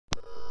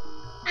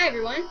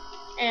everyone,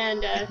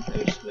 and let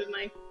me just move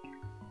my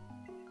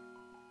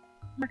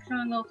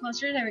microphone a little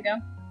closer. There we go.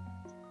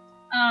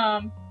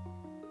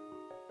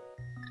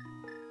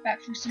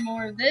 Back for some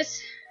more of this.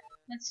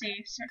 Let's see,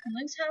 start from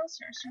Link's house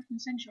or start from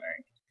the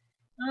sanctuary?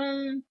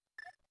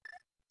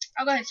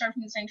 I'll go ahead and start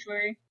from the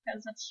sanctuary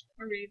because that's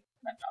where we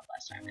left off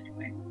last time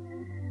anyway.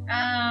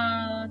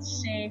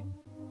 Let's see.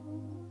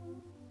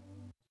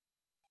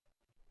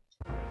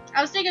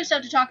 I was thinking of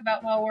stuff to talk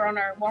about while we're on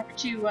our walk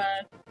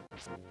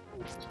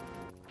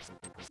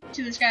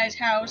to this guy's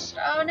house.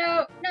 Oh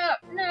no, no,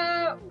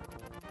 no!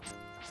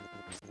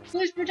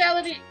 Police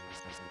brutality!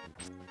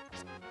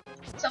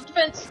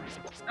 Self-defense!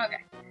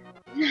 Okay.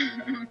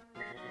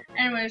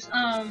 Anyways,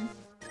 trying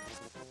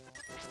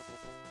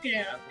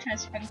to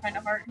see if I can find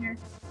a heart here.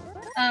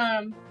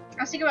 I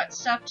was thinking about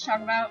stuff to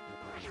talk about.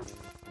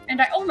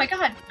 And oh my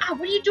god! Ah,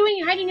 what are you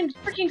doing hiding in the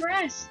freaking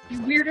grass? You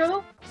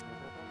weirdo!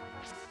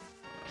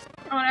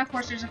 Oh, and of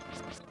course there's a...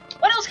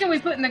 What else can we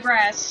put in the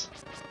grass?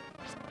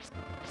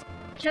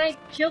 Can I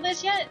kill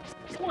this yet?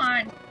 Come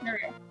on. There we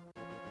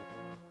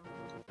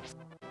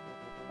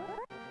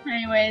go.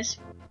 Anyways.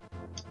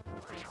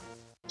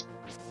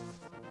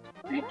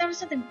 I thought it was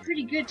something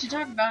pretty good to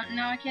talk about, and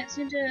now I can't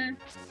seem to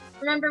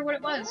remember what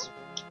it was.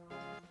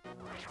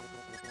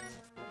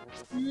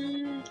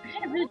 I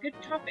had a really good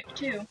topic,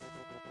 too.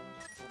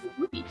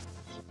 Whoopee.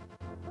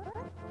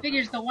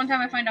 Figures the one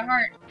time I find a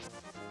heart,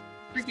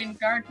 freaking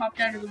guard popped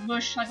out of the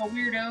bush like a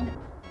weirdo.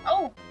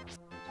 Oh!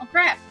 Oh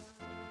crap!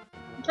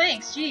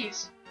 Thanks,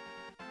 jeez.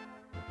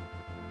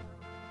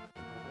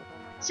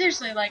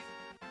 Seriously, like,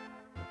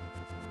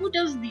 who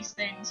does these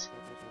things?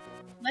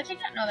 Legend?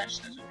 No, that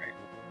just doesn't hurt.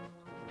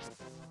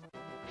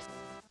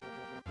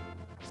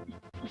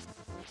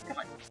 Come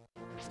on.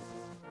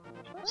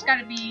 There's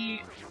gotta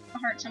be a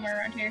heart somewhere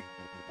around here.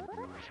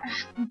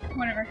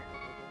 Whatever.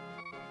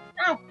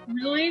 Oh,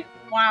 really?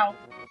 Wow.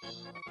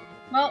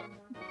 Well,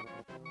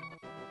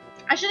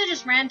 I should have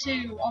just ran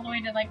all the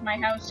way to, like, my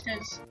house,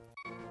 because...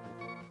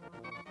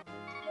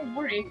 Oh,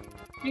 lordy.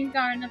 I think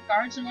got enough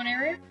guards in one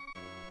area?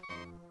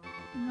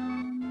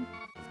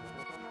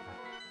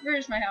 Where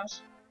is my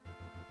house?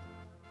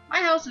 My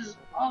house is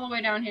all the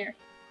way down here.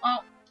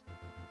 Well,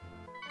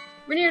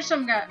 we're near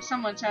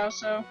someone's house,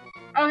 so...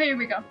 Oh, here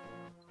we go.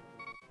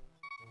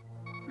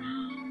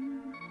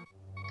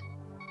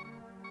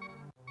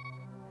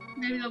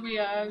 Maybe there'll be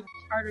a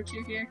heart or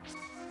two here.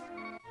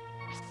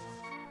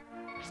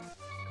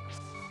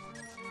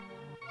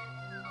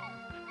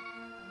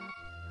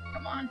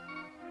 Come on.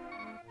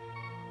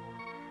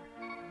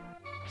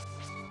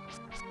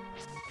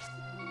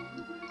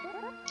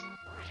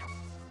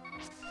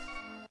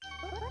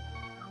 Oh,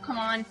 come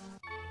on.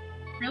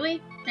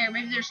 Really? There,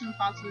 maybe there's some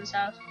pots in this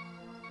house.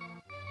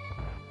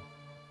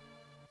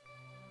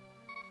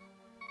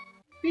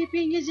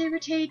 Beeping is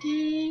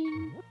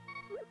irritating.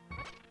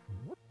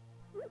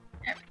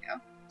 There we go.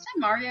 Is that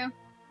Mario?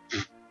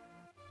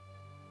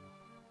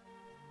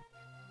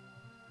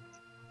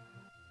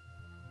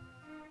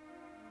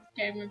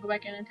 Okay, I'm gonna go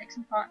back in and take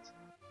some pots.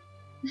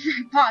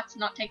 Pots,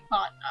 not take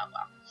pot. Oh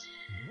well.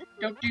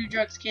 Don't do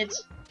drugs,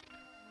 kids.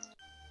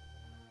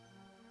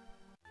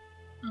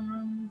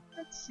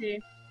 Let's see.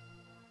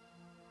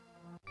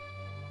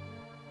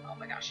 Oh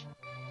my gosh.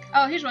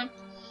 Oh, here's one.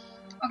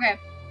 Okay.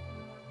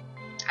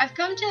 I've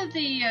come to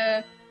the,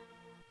 oh,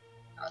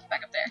 it's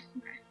back up there.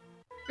 Okay.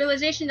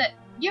 Realization that,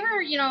 you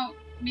ever,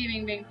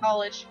 me being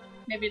college,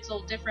 maybe it's a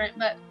little different,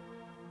 but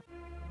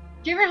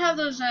do you ever have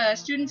those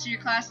students in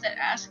your class that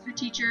ask the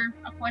teacher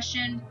a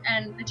question,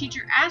 and the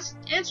teacher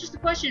answers the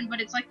question, but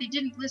it's like they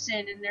didn't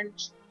listen, and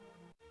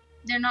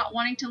they're not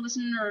wanting to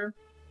listen, or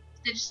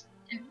they just,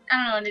 I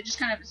don't know, and it just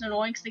kind of is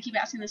annoying because they keep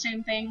asking the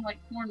same thing like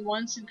more than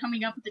once and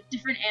coming up with a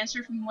different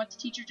answer from what the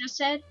teacher just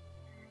said?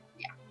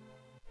 Yeah.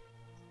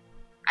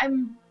 I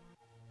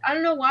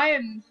don't know why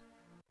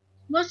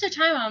most of the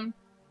time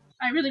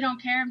I really don't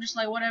care, I'm just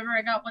like, whatever,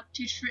 I got what the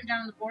teacher's written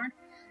down on the board.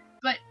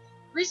 But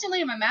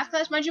recently in my math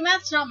class, mind you,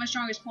 math's not my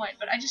strongest point,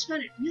 but I just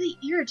found it really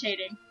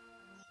irritating.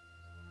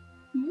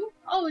 Who?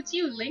 Oh, it's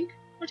you, Link.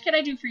 What can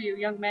I do for you,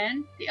 young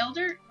man? The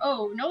Elder?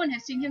 Oh, no one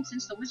has seen him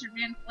since the wizard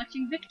began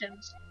collecting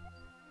victims.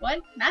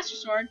 What? Master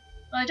Sword?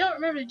 Well, I don't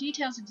remember the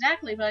details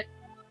exactly, but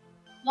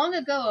long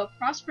ago, a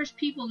prosperous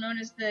people known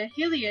as the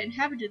Hylia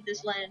inhabited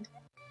this land.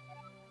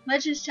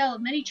 Legends tell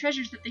of many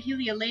treasures that the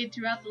Hylia laid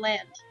throughout the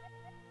land.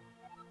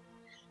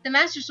 The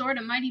Master Sword,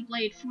 a mighty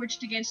blade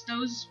forged against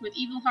those with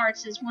evil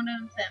hearts, is one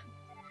of them.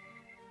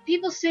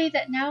 People say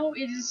that now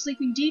it is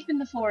sleeping deep in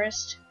the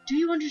forest. Do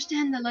you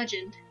understand the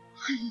legend?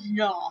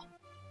 No.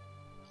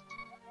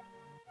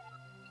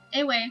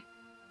 Anyway,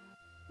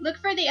 look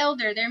for the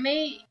Elder.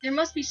 There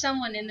must be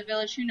someone in the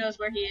village who knows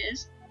where he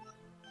is.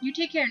 You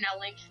take care now,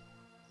 Link.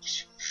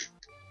 So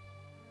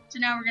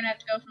now we're gonna have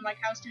to go from like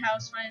house to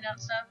house finding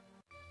out stuff.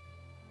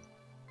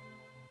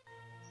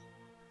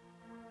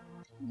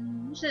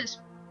 What's this?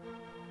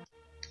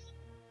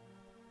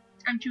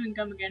 I'm chewing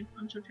gum again.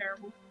 I'm so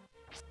terrible.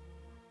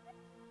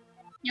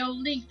 Yo,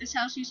 Link, this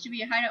house used to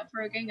be a hideout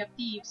for a gang of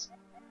thieves.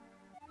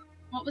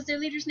 What was their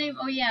leader's name?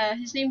 Oh yeah,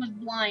 his name was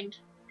Blind.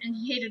 and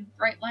he hated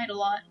bright light a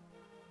lot.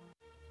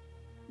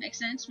 Makes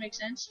sense, makes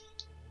sense.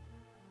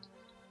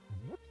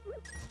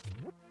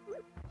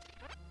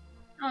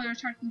 Oh,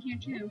 there's hearts in here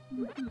too.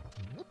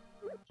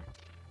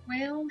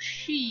 Well,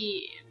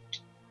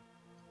 shit.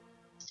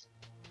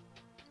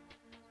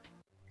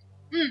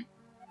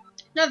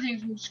 Another thing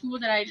from school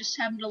that I just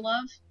happen to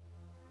love.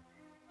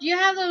 Do you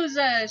have those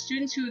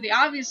students who they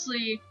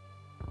obviously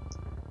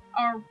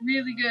are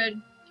really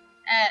good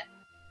at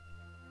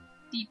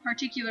the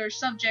particular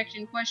subject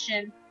in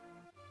question,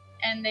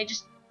 and they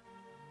just,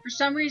 for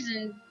some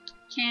reason,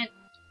 can't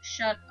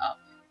shut up?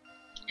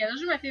 Yeah,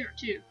 those are my favorite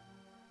too.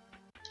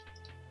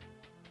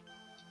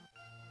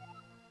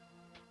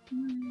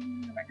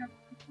 Go back up.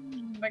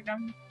 Go back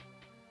down.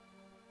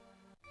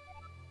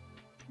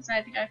 Because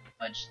I think I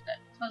fudged that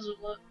puzzle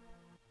look.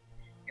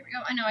 Here we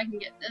go. I know I can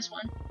get this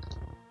one.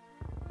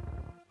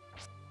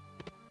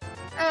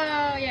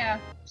 Oh, yeah.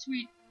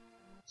 Sweet.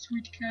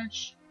 Sweet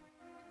catch.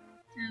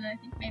 And I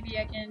think maybe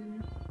I can...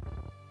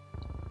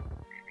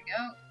 There we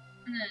go.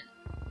 And then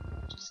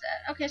just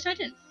that. Okay, so I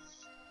didn't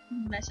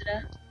mess it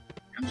up.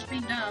 I'm just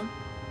being dumb.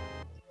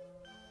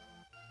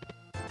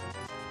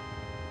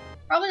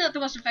 Probably not the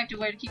most effective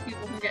way to keep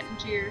people from getting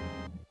to your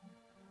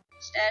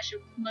stash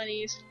of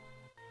monies.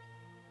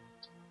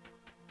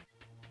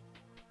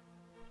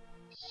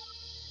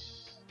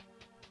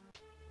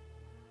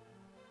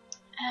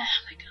 Ah,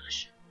 my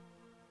gosh.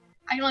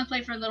 I can only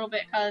play for a little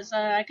bit because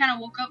I kind of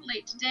woke up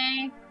late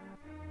today,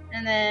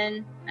 and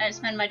then I had to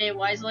spend my day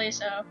wisely,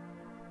 so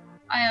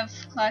I have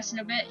class in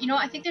a bit. You know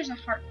what? I think there's a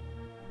heart,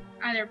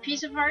 either a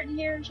piece of heart in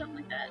here or something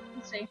like that.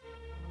 Let's see.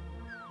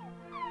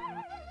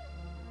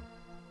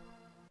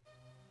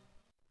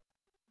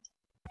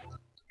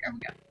 There we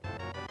go.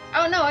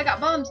 Oh no, I got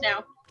bombs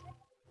now.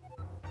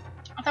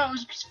 I thought it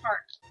was a piece of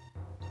heart.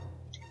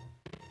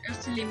 Go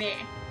silly me.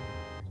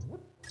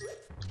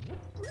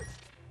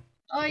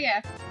 Oh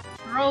yeah,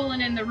 rolling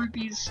in the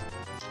rupees.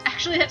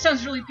 Actually, that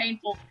sounds really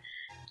painful.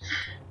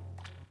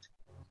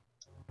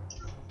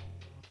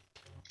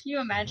 Can you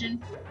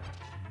imagine?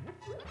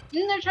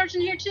 And there's hearts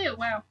in here too,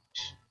 wow.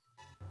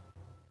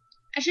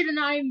 I should have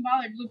not even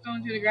bothered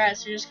going through the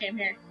grass, I just came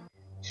here.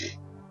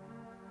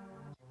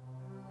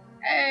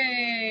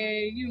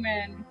 Hey, you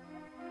man.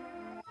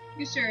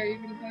 You sir,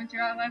 you've been going through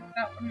your life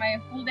without my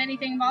hold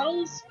anything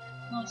bottles?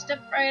 Well,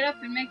 step right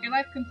up and make your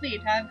life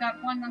complete. I've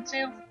got one on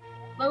sale.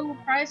 Low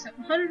price of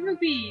 100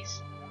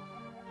 rupees.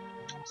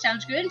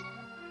 Sounds good.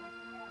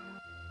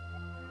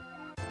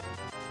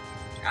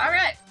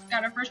 Alright,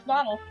 got our first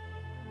bottle.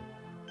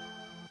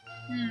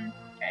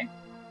 Okay.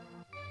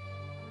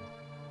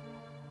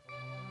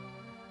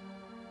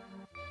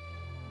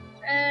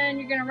 And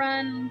you're gonna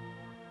run.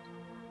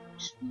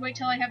 Just wait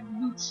till I have the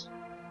boots.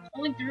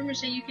 Only the rumors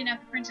say you can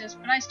have the princess,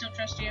 but I still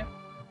trust you.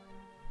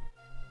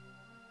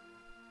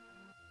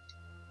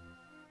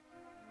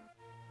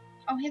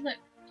 Oh, hey, look.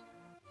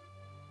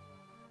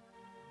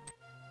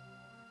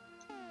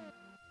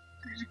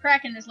 There's a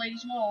crack in this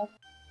lady's wall.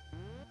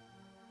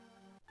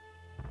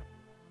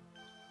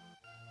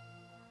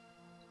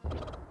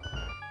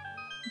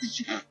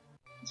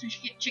 So we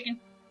should get chicken.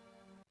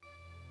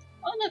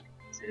 Oh, look.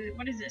 So,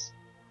 what is this?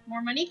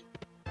 More money?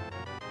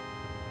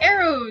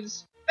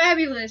 Arrows!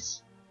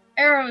 Fabulous!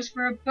 Arrows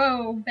for a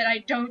bow that I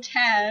don't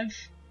have.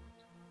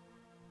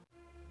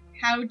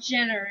 How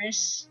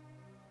generous.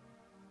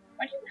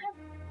 Why do you have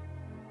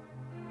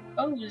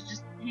bows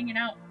just hanging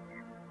out?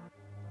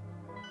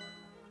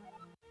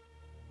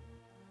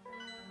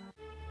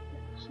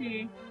 Let's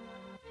see.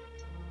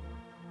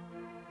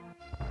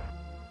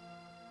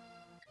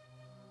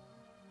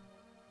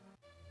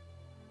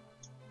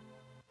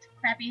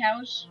 Crappy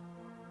house.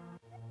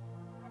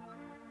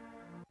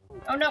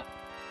 Oh no!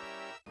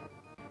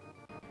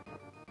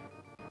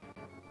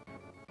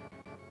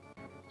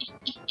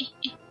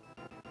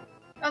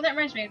 Oh, that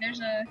reminds me, there's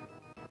a...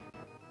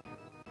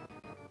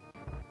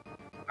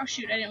 Oh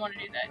shoot, I didn't want to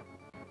do that.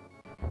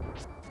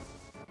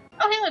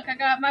 Oh hey look, I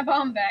got my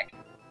bomb back.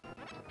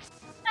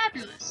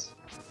 Fabulous.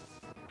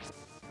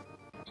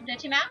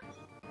 Dirty mouth?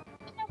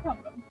 No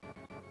problem.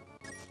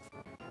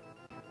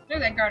 Look at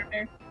that guard up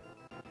there.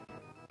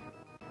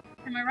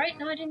 Am I right?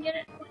 No, I didn't get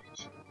it. What?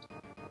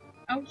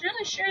 I was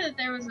really sure that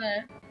there was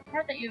a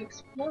part that you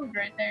explode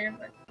right there,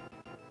 but...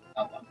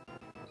 Oh well.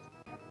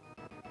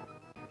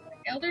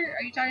 Elder?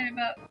 Are you talking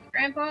about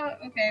Grandpa?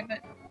 Okay, but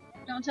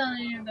don't tell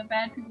any of the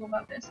bad people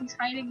about this. He's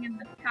hiding in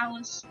the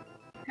palace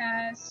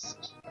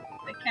past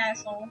the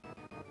castle.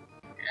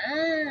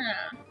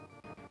 Ah.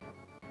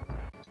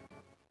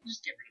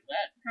 Just get rid of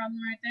that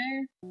problem right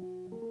there.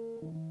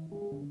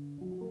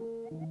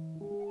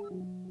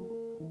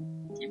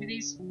 Give me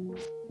these.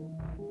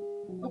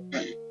 Oh.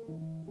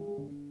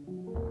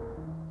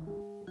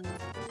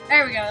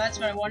 There we go, that's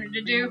what I wanted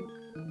to do.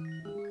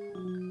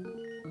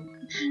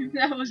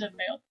 That was a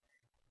fail.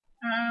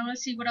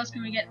 Let's see, what else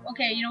can we get?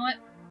 Okay, you know what?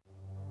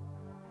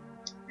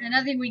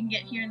 Another thing we can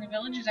get here in the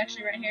village is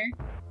actually right here.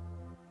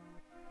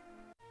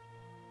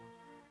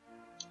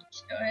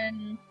 Just go ahead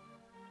and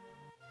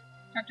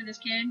talk to this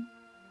kid.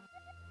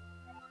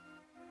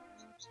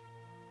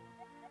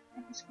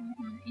 It's coming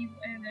from the evil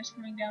air that's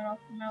coming down off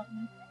the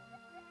mountain.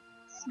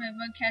 It's my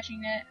bug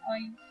catching net. I'll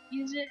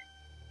use it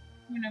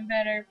when I'm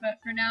better, but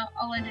for now,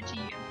 I'll lend it to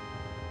you.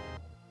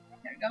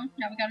 There we go.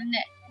 Now we got a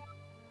net.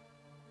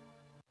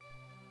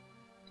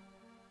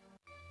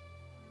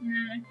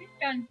 And I think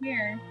down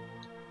here,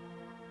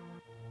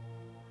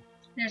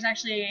 there's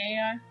actually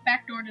a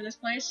back door to this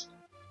place,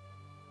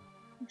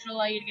 which will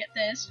allow you to get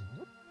this.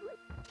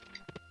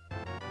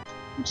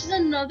 Which is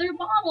another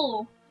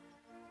bottle!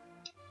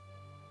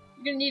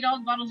 You're gonna need all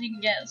the bottles you can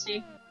get, let's see.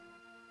 I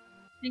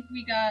think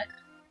we got...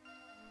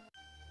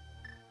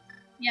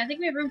 Yeah, I think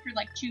we have room for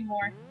like 2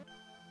 more.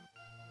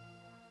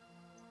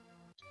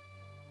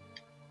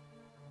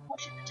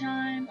 Watch at the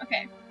time.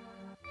 Okay.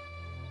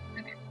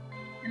 Okay.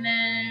 And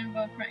then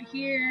go in front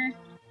here.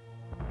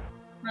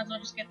 Might as well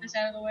just get this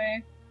out of the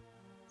way.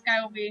 This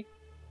guy will be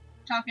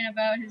talking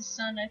about his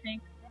son, I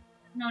think.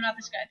 No, not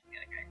this guy, the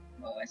other guy.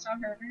 Whoa, I saw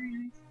her. Very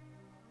nice.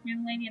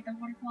 Young lady at the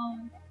waterfall.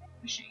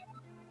 Wishing.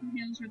 The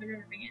hills where the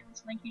river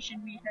begins. Like you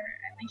should meet her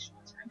at least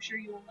once. I'm sure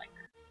you will like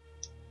her.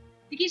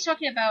 I think he's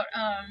talking about,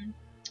 a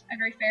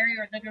great fairy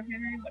or the great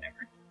fairy,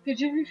 whatever.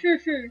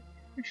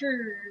 For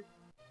sure.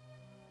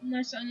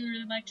 My son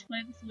really liked to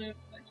play the flute,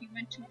 but he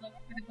went to look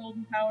for the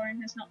golden power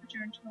and has not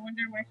returned. I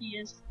wonder where he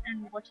is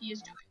and what he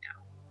is doing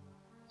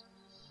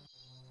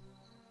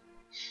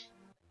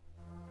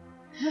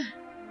now.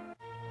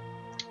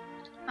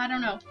 I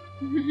don't know.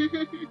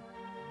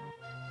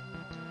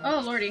 Oh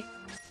lordy.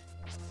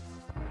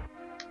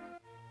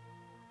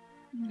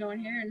 I'm going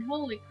here and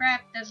holy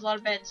crap, there's a lot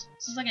of beds.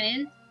 This is like an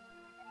inn?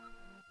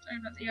 Sorry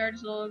about the yard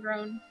is a little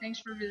grown. Thanks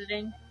for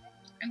visiting.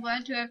 I'm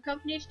glad to have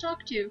company to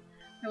talk to.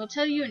 I will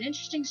tell you an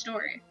interesting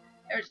story.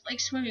 There's a lake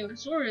swimming with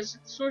Zoras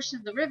at the source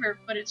of the river,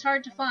 but it's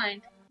hard to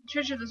find. The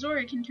treasure of the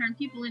Zora can turn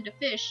people into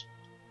fish.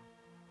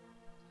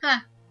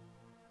 Huh.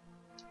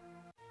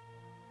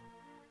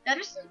 That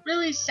doesn't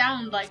really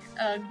sound like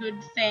a good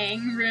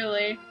thing,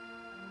 really.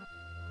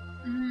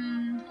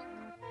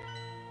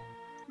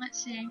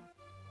 Let's see.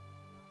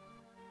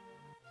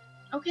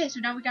 Okay, so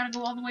now we gotta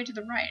go all the way to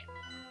the right.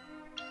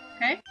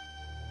 Okay.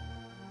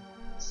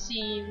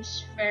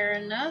 Seems fair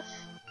enough.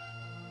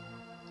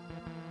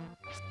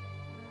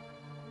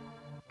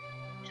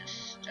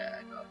 Just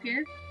go up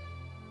here.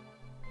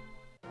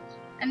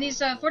 And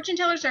these fortune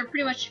tellers are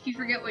pretty much if you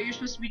forget what you're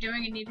supposed to be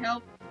doing and need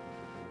help.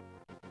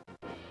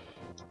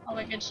 All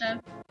that good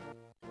stuff.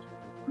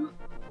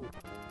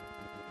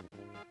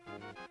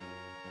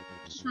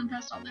 Just run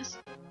past all this.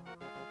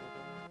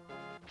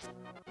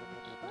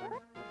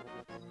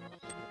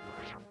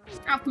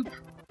 Ow, poop.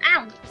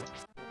 Ow!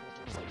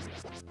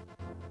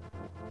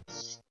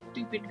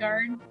 Stupid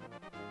guard.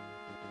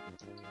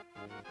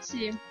 Let's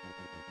see.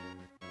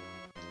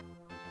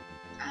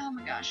 Oh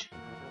my gosh.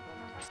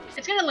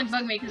 It's gonna like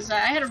bug me because I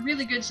had a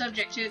really good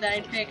subject too that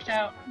I picked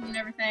out and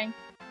everything.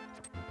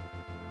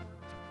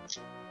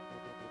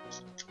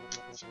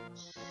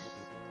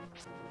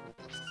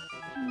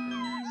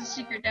 There's a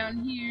secret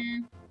down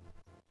here.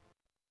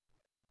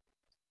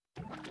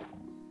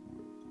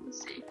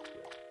 Let's see.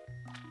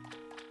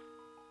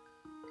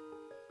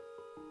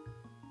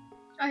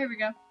 Oh, here we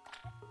go.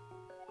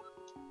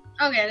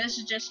 Okay, this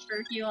is just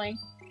for healing.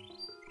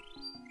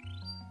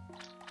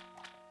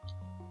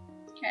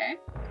 Okay.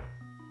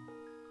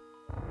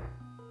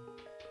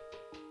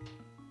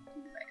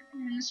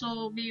 And this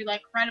will be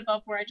like right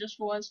above where I just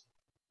was.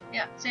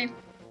 Yeah, same.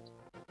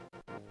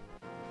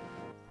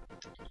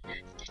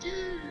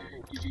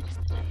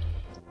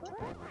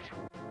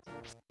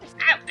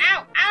 Ow,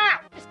 ow, ow!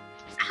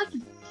 Ow,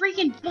 you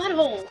freaking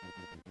butthole!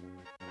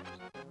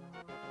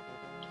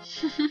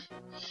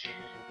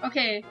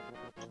 Okay.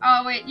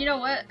 Oh, wait, you know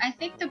what? I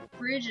think the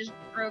bridge is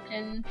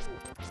broken.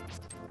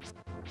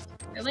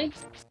 Really?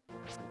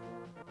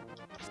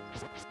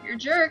 You're a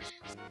jerk.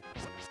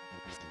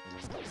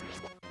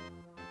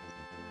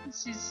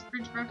 Is this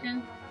bridge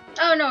broken?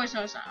 Oh, no, it's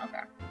not.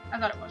 Okay. I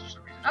thought it was for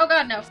some reason. Oh,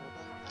 God, no.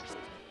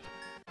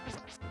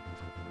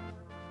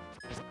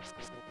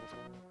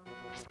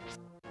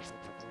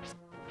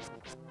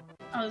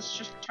 Oh, this is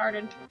just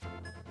retarded.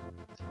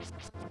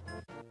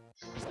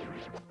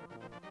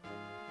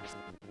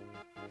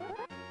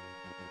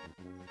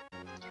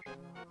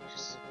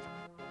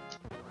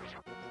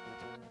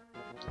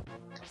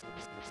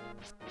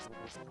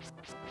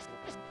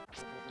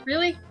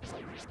 Really?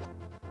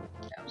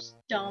 That was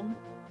dumb.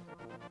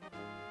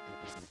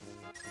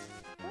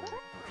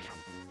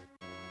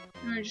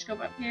 I'm gonna just go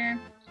up here.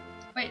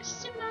 Wait, is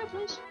this even another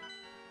place?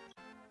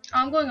 Oh,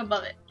 I'm going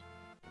above it.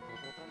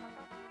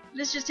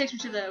 This just takes me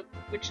to the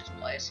witch's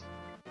place.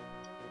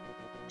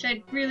 Which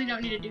I really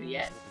don't need to do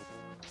yet.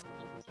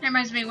 That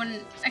reminds me,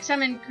 when next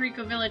time in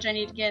Ep.2 Village I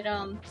need to get,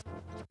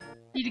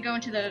 need to go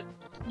into the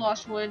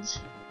Lost Woods.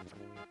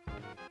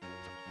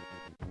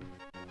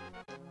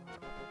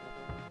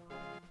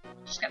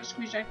 Just gotta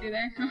squeeze right through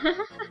there.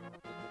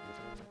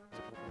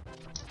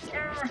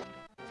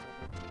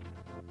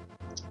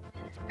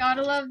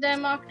 Gotta love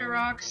them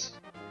Octoroks.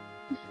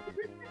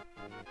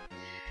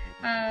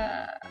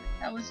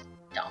 That was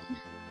dumb.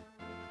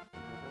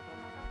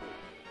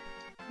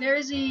 There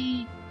is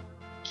a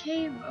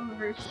cave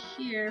over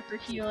here for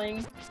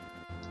healing.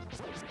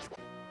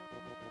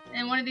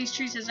 And one of these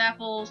trees has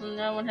apples and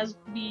the other one has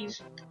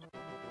bees.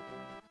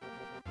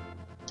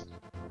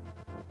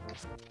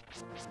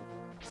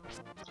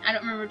 I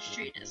don't remember which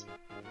tree it is.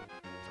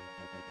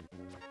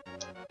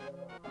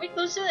 Are we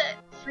close to that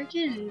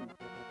freaking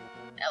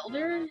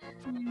elder?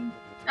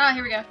 Ah,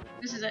 here we go.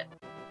 This is it.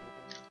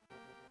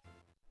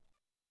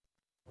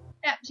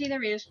 Yeah, see,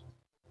 there he is.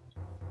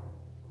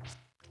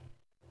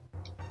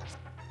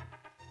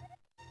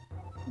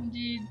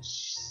 Indeed,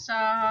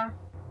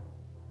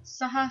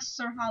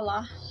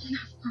 Sahasrarhala.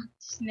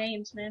 These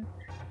names, man.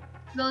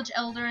 Village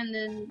elder and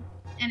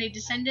a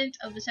descendant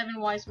of the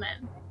 7 wise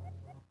men.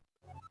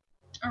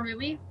 Oh,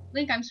 really?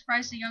 Link, I'm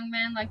surprised a young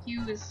man like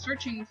you is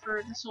searching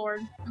for the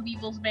sword of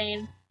evil's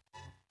bane.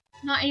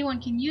 Not anyone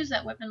can use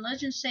that weapon.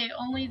 Legends say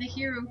only the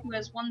hero who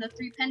has won the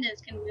 3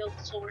 pendants can wield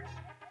the sword.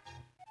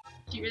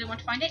 Do you really want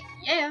to find it?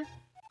 Yeah.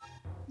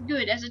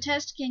 Good. As a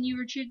test, can you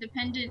retrieve the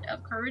pendant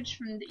of courage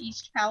from the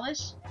East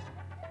Palace?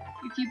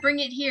 If you bring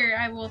it here,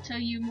 I will tell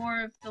you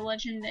more of the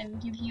legend and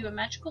give you a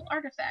magical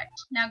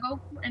artifact. Now go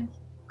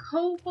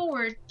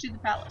forward to the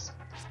palace.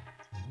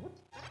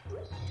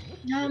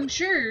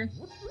 Sure.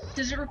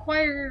 Does it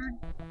require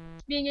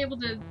being able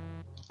to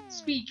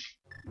speak?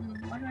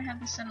 Why do I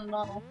have this set on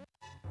model?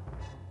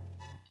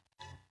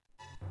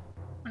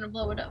 I'm gonna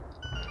blow it up.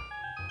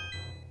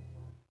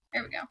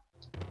 There we go.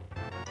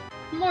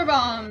 More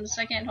bombs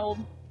I can't hold.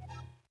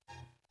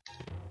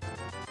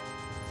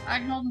 I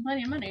can hold them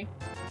plenty of money.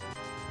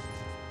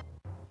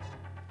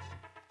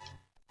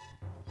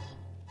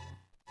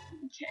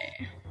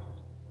 Okay.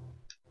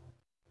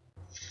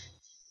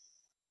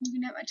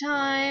 Looking at my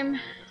time.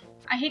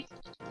 I hate.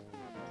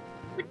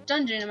 What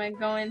dungeon am I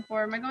going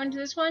for? Am I going to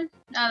this one?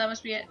 Ah, that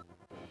must be it.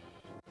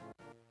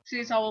 See,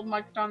 it's all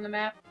marked on the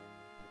map.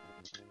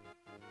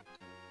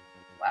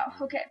 Wow,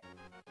 okay.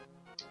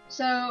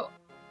 So,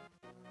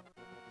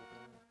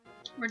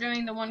 we're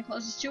doing the one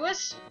closest to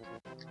us.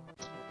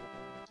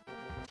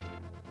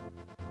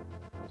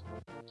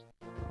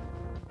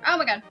 Oh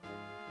my god.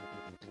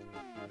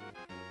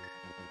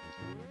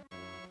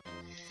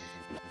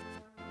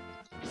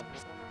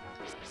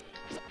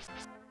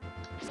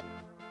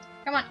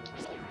 Come on.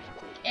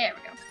 There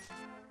we go.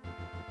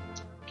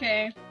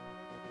 Okay.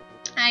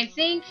 I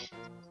think...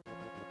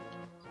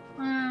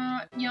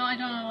 you know, I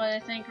don't know what I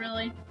think,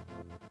 really.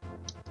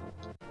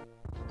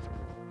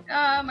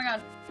 Oh my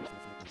god.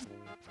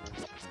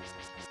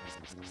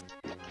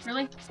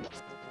 Really?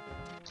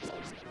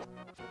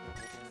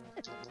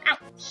 Ow!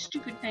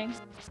 Stupid thing.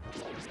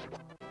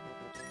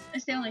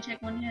 They only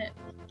take 1 hit.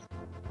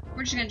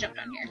 We're just gonna jump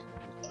down here.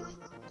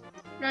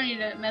 Don't need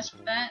to mess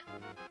with that.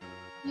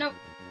 Nope.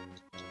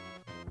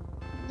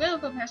 We'll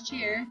go past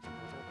here.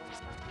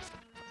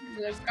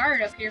 There's a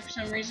guard up here for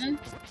some reason.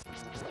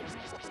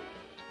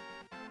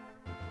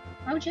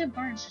 Why would you have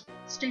guards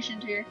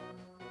stationed here?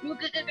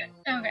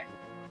 Okay.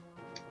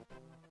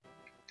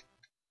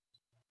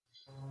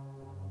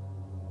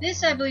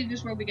 This, I believe,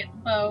 is where we get the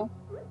bow.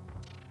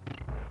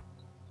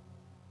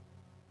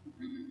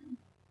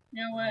 You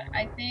know what?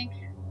 I think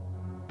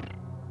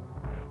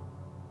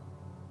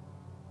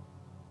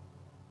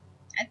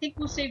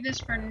we'll save this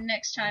for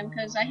next time,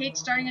 because I hate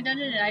starting a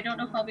dungeon and I don't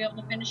know if I'll be able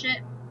to finish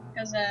it,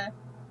 because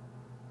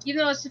even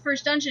though it's the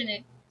first dungeon,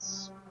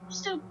 it's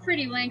still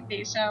pretty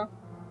lengthy. So,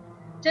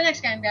 till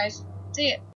next time, guys. See ya.